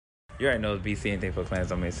You already know it's BC, anything for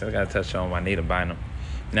clans on me, so I got to touch on Juanita Bynum.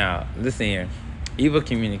 Now, listen here. Evil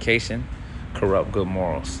communication corrupt good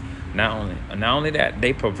morals. Not only that,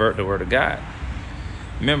 they pervert the word of God.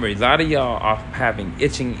 Remember, a lot of y'all are having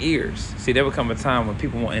itching ears. See, there will come a time when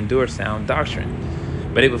people won't endure sound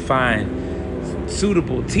doctrine, but they will find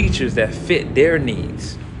suitable teachers that fit their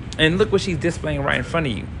needs. And look what she's displaying right in front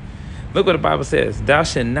of you. Look what the Bible says. Thou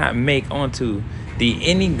shalt not make unto thee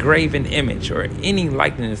any graven image or any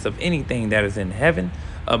likeness of anything that is in heaven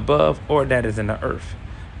above, or that is in the earth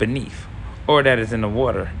beneath, or that is in the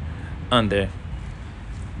water under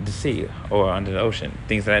the sea or under the ocean,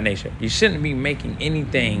 things of that nature. You shouldn't be making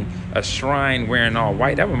anything a shrine wearing all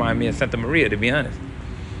white. That reminds me of Santa Maria, to be honest.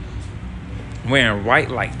 Wearing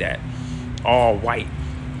white like that, all white.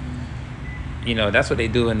 You know, that's what they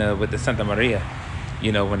do with the Santa Maria.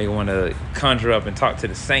 You know, when they want to conjure up and talk to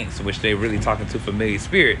the saints, which they're really talking to familiar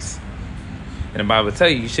spirits. And the Bible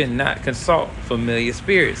tells you should not consult familiar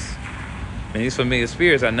spirits. And these familiar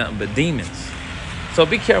spirits are nothing but demons. So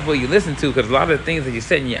be careful you listen to, because a lot of the things that you're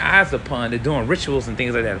setting your eyes upon, they're doing rituals and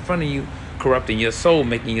things like that in front of you, corrupting your soul,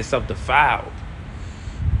 making yourself defiled.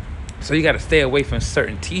 So you got to stay away from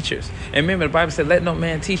certain teachers. And remember, the Bible said, let no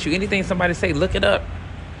man teach you. Anything somebody say, look it up.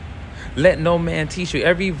 Let no man teach you.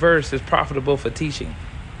 Every verse is profitable for teaching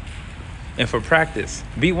and for practice.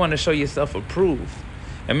 Be one to show yourself approved.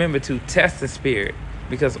 And remember to test the spirit,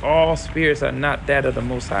 because all spirits are not that of the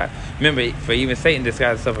Most High. Remember, for even Satan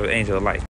disguised himself as an angel of light.